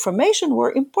racial formation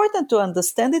were important to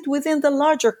understand it within the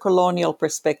larger colonial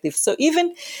perspective. So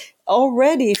even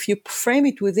already, if you frame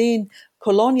it within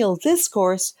colonial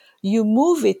discourse, you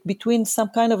move it between some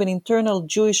kind of an internal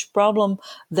Jewish problem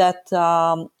that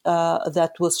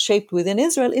was shaped within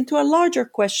Israel into a larger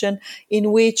question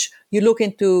in which you look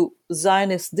into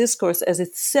Zionist discourse as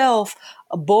itself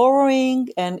borrowing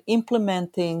and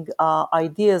implementing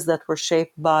ideas that were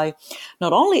shaped by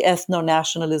not only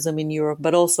ethno-nationalism in Europe,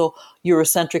 but also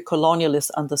Eurocentric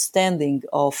colonialist understanding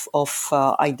of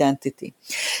identity.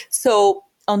 So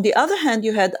on the other hand,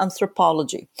 you had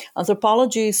anthropology.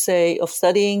 Anthropology, say, of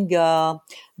studying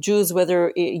Jews,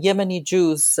 whether Yemeni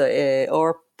Jews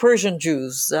or Persian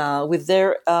Jews, with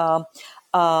their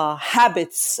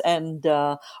habits and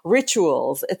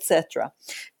rituals, etc.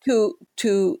 To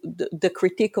the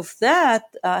critique of that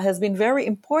has been very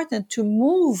important to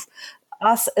move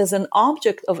us as an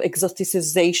object of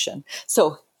exoticization.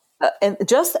 So. And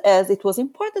just as it was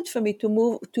important for me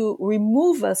to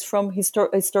remove us from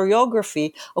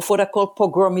historiography of what I call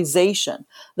pogromization,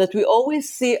 that we always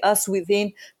see us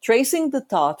within tracing the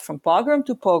thought from pogrom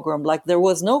to pogrom, like there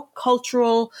was no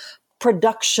cultural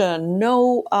production,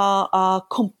 no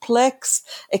complex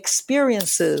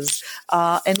experiences,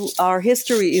 and our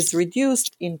history is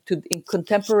reduced in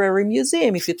contemporary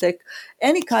museum. If you take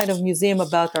any kind of museum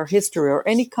about our history or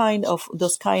any kind of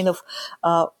those kind of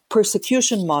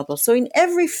persecution models. So in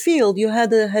every field, you had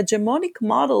the hegemonic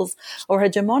models or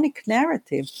hegemonic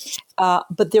narrative,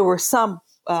 but there were some.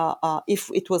 If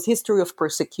it was history of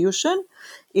persecution,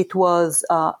 it was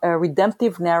a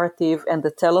redemptive narrative, and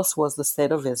the telos was the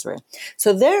state of Israel.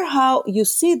 So there, how you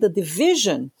see the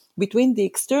division between the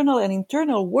external and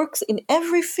internal works in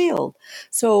every field.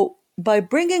 So by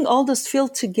bringing all this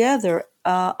field together,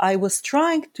 I was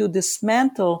trying to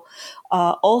dismantle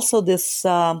also this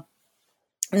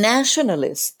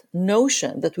nationalist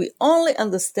notion that we only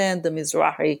understand the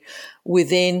Mizrahi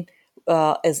within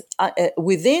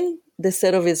within the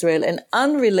state of Israel and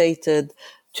unrelated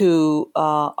to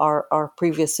our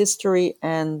previous history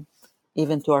and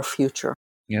even to our future.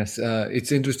 Yes,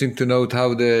 it's interesting to note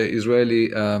how the Israeli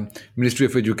Ministry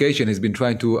of Education has been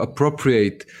trying to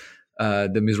appropriate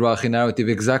the Mizrahi narrative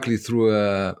exactly through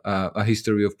a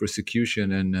history of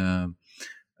persecution and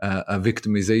a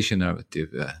victimization narrative,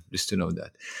 just to know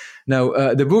that.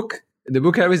 Now, the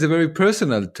book carries a very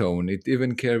personal tone. It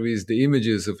even carries the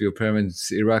images of your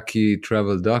parents' Iraqi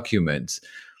travel documents.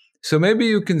 So maybe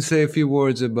you can say a few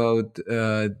words about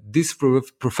this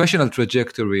professional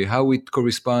trajectory, how it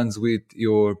corresponds with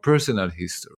your personal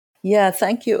history. Yeah,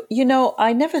 thank you.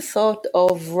 I never thought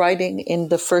of writing in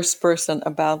the first person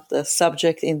about the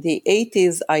subject in the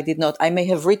 80s. I did not. I may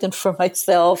have written for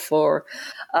myself,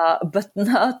 but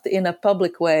not in a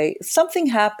public way. Something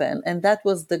happened, and that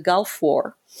was the Gulf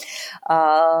War.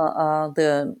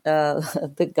 The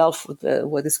Gulf,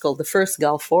 what is called the first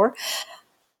Gulf War.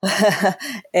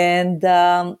 And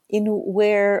in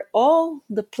where all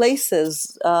the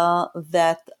places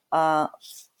that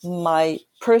my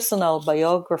personal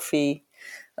biography,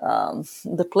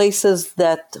 the places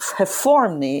that have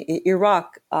formed me,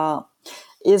 Iraq,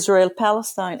 Israel,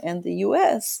 Palestine, and the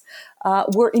US,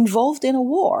 were involved in a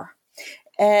war.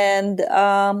 And,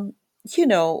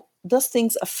 those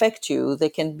things affect you. They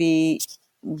can be,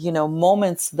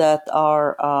 moments that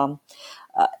are,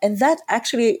 and that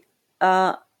actually,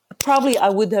 probably I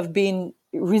would have been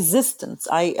resistant.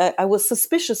 I was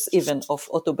suspicious even of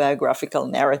autobiographical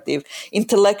narrative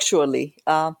intellectually.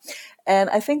 And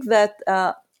I think that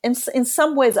in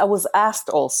some ways I was asked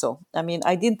also. I mean,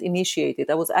 I didn't initiate it.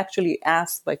 I was actually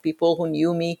asked by people who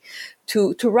knew me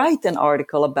to write an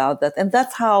article about that. And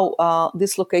that's how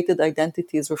Dislocated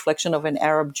Identities, Reflection of an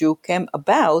Arab Jew came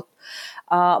about.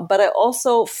 But I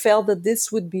also felt that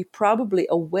this would be probably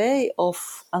a way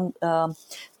of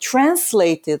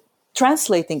translating,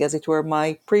 as it were,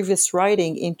 my previous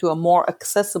writing into a more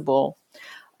accessible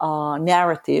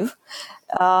narrative.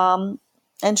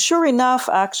 And sure enough,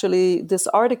 actually, this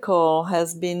article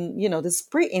has been, this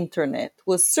pre-internet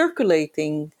was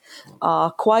circulating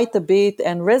quite a bit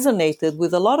and resonated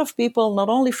with a lot of people, not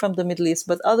only from the Middle East,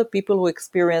 but other people who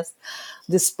experienced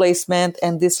displacement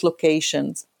and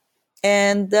dislocations.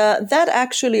 And that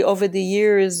actually, over the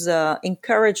years,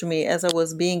 encouraged me as I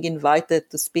was being invited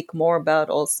to speak more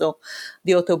about also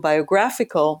the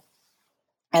autobiographical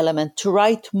element, to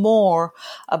write more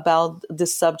about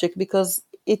this subject, because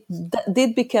it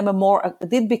did become a more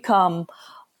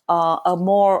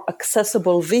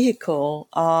accessible vehicle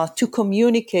to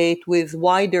communicate with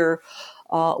wider,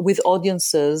 with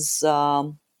audiences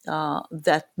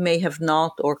that may have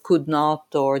not or could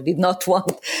not or did not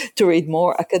want to read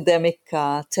more academic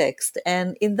text.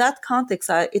 And in that context,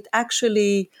 it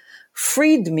actually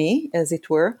freed me, as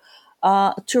it were,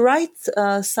 to write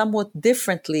somewhat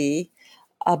differently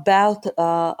about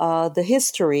the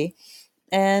history.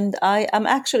 And I am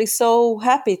actually so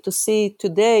happy to see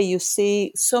today, you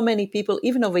see so many people,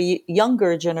 even of a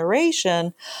younger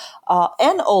generation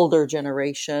and older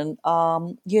generation,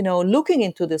 looking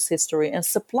into this history and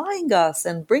supplying us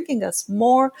and bringing us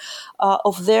more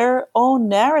of their own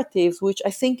narratives, which I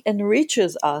think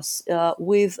enriches us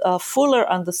with a fuller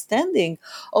understanding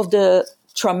of the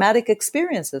traumatic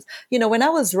experiences. When I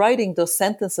was writing those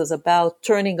sentences about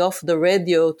turning off the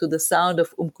radio to the sound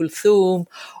of Kulthum,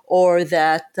 or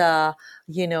that,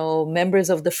 members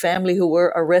of the family who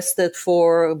were arrested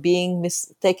for being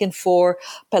mistaken for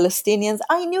Palestinians,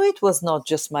 I knew it was not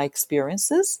just my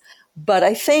experiences. But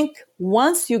I think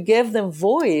once you give them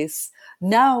voice,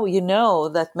 now you know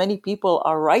that many people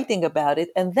are writing about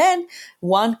it, and then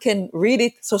one can read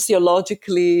it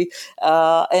sociologically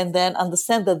and then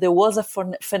understand that there was a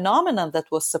phenomenon that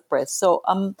was suppressed. So,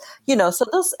 so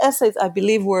those essays, I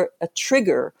believe, were a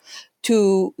trigger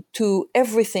to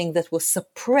everything that was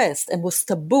suppressed and was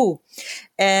taboo.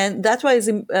 And that's why,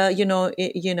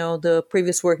 the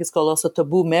previous work is called also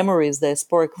Taboo Memories, the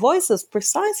Diasporic Voices,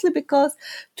 precisely because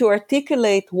to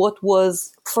articulate what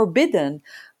was forbidden,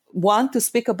 one, to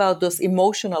speak about those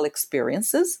emotional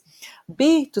experiences,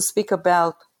 B, to speak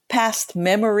about past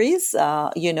memories,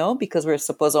 because we're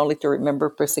supposed only to remember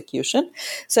persecution.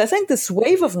 So I think this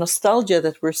wave of nostalgia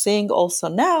that we're seeing also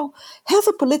now has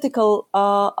a political,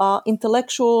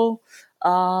 intellectual,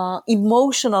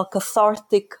 emotional,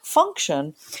 cathartic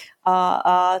function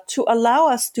to allow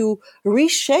us to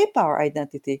reshape our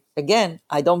identity. Again,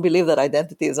 I don't believe that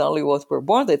identity is only what we're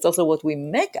born with, it's also what we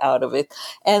make out of it.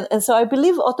 And so I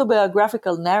believe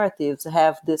autobiographical narratives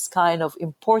have this kind of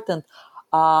important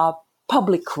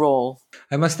public role.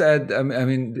 I must add,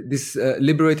 this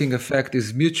liberating effect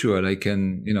is mutual. I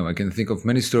can think of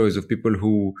many stories of people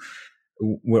who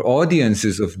were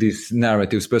audiences of these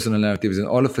narratives, personal narratives, and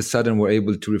all of a sudden were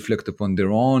able to reflect upon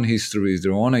their own histories,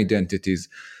 their own identities,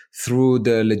 through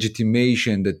the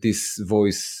legitimation that this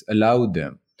voice allowed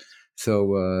them.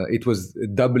 So it was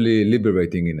doubly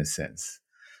liberating in a sense.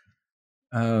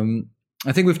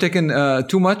 I think we've taken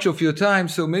too much of your time,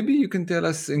 so maybe you can tell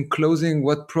us in closing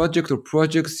what project or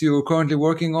projects you're currently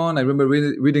working on. I remember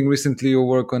reading recently your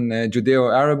work on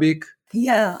Judeo-Arabic.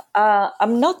 Yeah,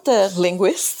 I'm not a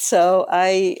linguist, so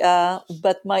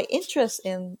but my interest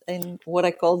in what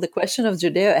I call the question of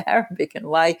Judeo-Arabic and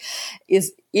why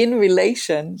is in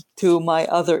relation to my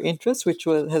other interest, which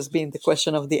has been the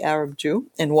question of the Arab Jew,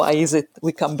 and why is it?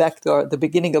 We come back to the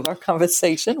beginning of our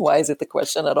conversation. Why is it a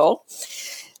question at all?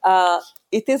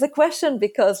 It is a question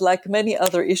because, like many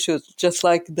other issues, just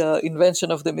like the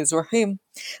invention of the Mizrahim,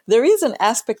 there is an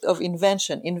aspect of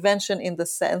invention in the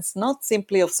sense not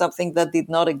simply of something that did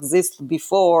not exist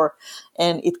before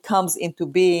and it comes into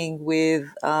being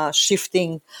with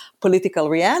shifting political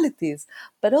realities,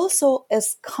 but also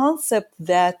as concepts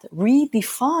that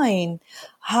redefine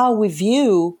how we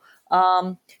view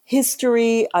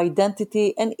history,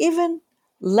 identity, and even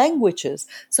languages.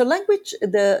 So language,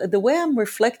 the way I'm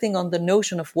reflecting on the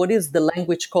notion of what is the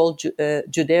language called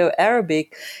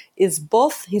Judeo-Arabic is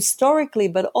both historically,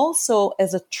 but also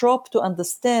as a trope to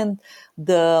understand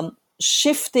the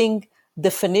shifting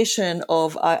definition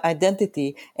of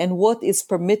identity and what is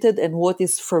permitted and what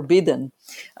is forbidden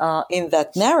in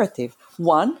that narrative.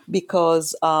 One,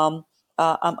 because I'm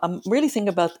really thinking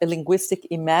about a linguistic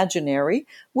imaginary,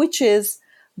 which is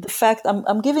the fact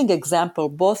I'm giving example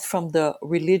both from the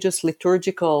religious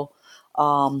liturgical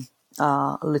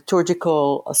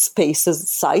spaces,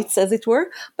 sites, as it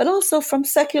were, but also from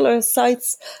secular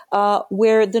sites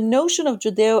where the notion of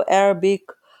Judeo-Arabic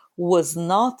was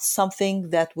not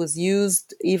something that was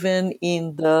used even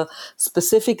in the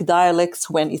specific dialects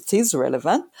when it is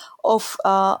relevant of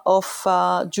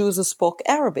Jews who spoke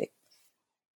Arabic.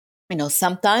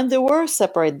 Sometimes there were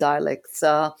separate dialects,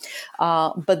 but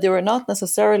they were not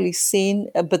necessarily seen.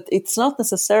 But it's not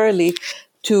necessarily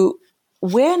to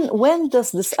when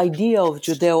does this idea of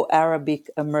Judeo-Arabic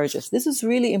emerges? This is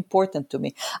really important to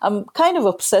me. I'm kind of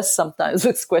obsessed sometimes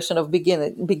with this question of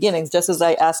beginnings, just as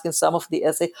I ask in some of the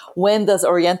essay, when does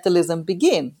Orientalism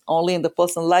begin? Only in the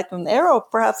post-Enlightenment era, or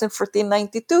perhaps in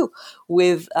 1492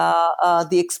 with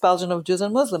the expulsion of Jews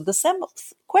and Muslims? The same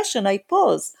question I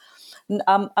pose.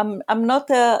 I'm not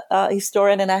a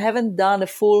historian and I haven't done a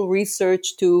full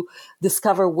research to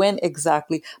discover when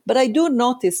exactly, but I do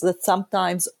notice that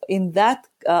sometimes in that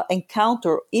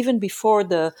encounter, even before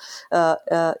the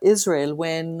Israel,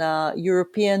 when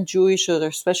European Jewish or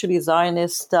especially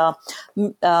Zionist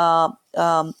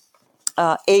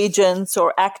agents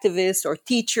or activists or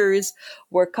teachers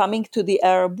were coming to the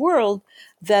Arab world,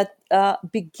 that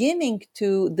beginning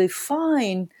to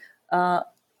define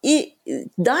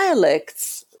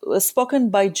dialects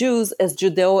spoken by Jews as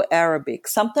Judeo-Arabic.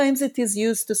 Sometimes it is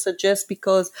used to suggest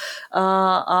because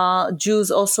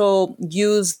Jews also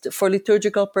used for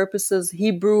liturgical purposes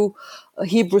Hebrew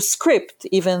script,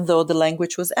 even though the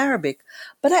language was Arabic.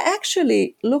 But I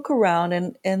actually look around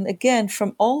and again,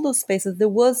 from all those spaces, there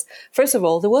was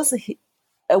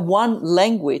one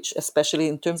language, especially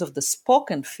in terms of the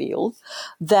spoken field,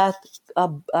 that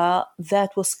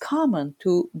was common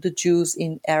to the Jews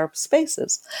in Arab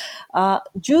spaces.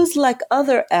 Jews, like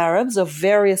other Arabs of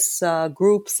various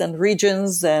groups and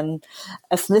regions and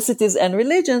ethnicities and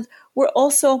religions, were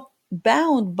also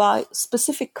bound by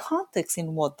specific context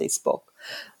in what they spoke.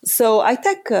 So I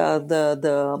take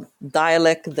the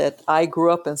dialect that I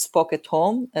grew up and spoke at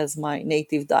home as my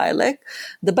native dialect,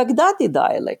 the Baghdadi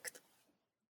dialect.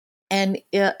 And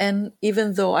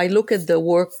even though I look at the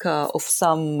work of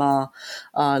some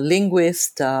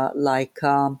linguists like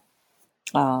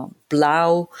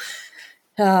Blau,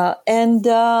 I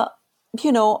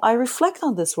reflect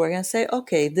on this work and say,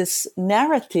 okay, this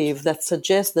narrative that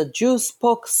suggests that Jews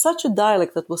spoke such a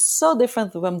dialect that was so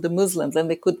different from the Muslims and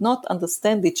they could not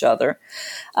understand each other,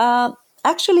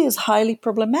 actually is highly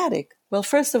problematic. Well,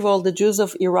 first of all, the Jews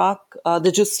of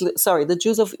the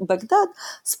Jews of Baghdad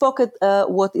spoke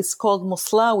what is called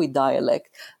Moslawi dialect,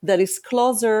 that is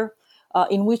closer,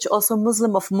 in which also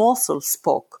Muslim of Mosul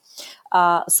spoke.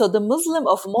 So the Muslim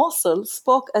of Mosul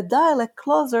spoke a dialect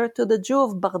closer to the Jew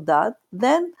of Baghdad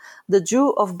than the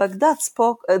Jew of Baghdad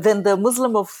spoke, than the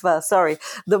Muslim of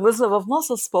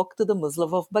Mosul spoke to the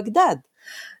Muslim of Baghdad.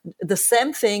 The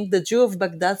same thing, the Jew of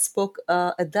Baghdad spoke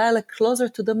a dialect closer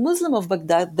to the Muslim of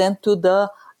Baghdad than to the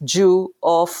Jew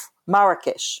of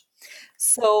Marrakesh.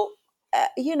 So,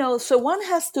 so one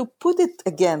has to put it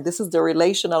again. This is the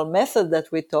relational method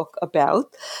that we talk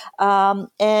about,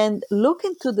 and look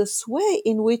into this way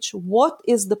in which what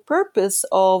is the purpose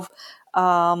of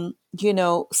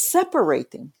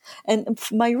separating. And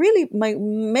my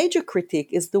major critique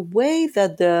is the way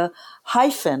that the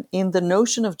hyphen in the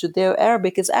notion of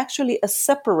Judeo-Arabic is actually a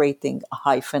separating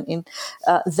hyphen in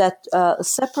that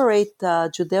separate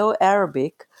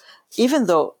Judeo-Arabic, even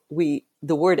though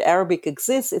the word Arabic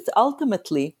exists, it's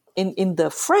ultimately in the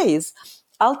phrase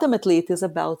ultimately it is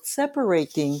about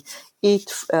separating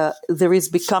it. There is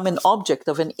become an object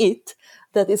of an it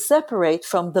that is separate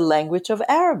from the language of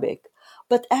Arabic.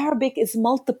 But Arabic is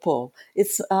multiple.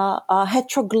 It's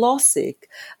heteroglossic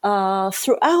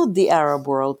throughout the Arab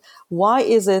world. Why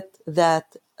is it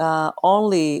that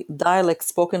only dialects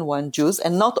spoken by Jews,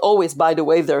 and not always, by the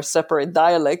way, they're separate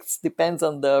dialects, depends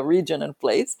on the region and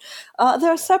place,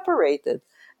 they're separated.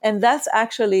 And that's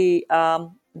actually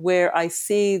where I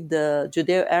see the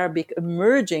Judeo-Arabic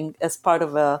emerging as part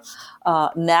of a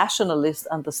nationalist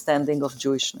understanding of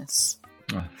Jewishness.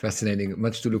 Oh, fascinating.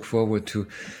 Much to look forward to.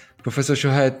 Professor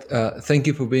Shohet, thank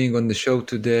you for being on the show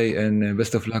today, and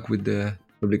best of luck with the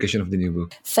publication of the new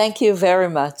book. Thank you very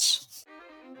much.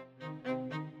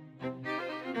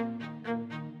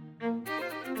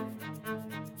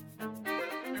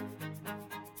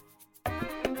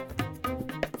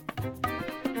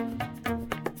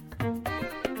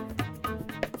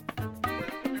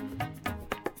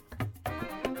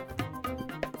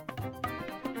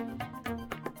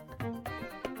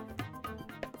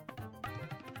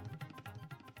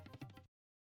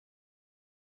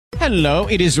 Hello,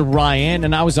 it is Ryan,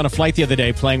 and I was on a flight the other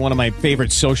day playing one of my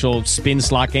favorite social spin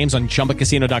slot games on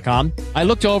ChumbaCasino.com. I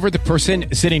looked over at the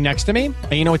person sitting next to me,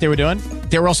 and you know what they were doing?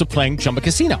 They were also playing Chumba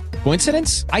Casino.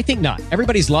 Coincidence? I think not.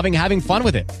 Everybody's loving having fun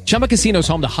with it. Chumba Casino is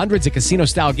home to hundreds of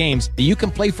casino-style games that you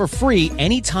can play for free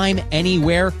anytime,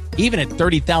 anywhere, even at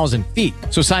 30,000 feet.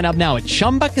 So sign up now at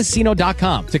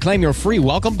ChumbaCasino.com to claim your free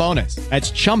welcome bonus.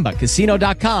 That's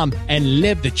ChumbaCasino.com and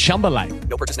live the Chumba life.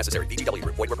 No purchase necessary. VGW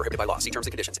Group. Void where prohibited by law. See terms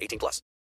and conditions. 18+.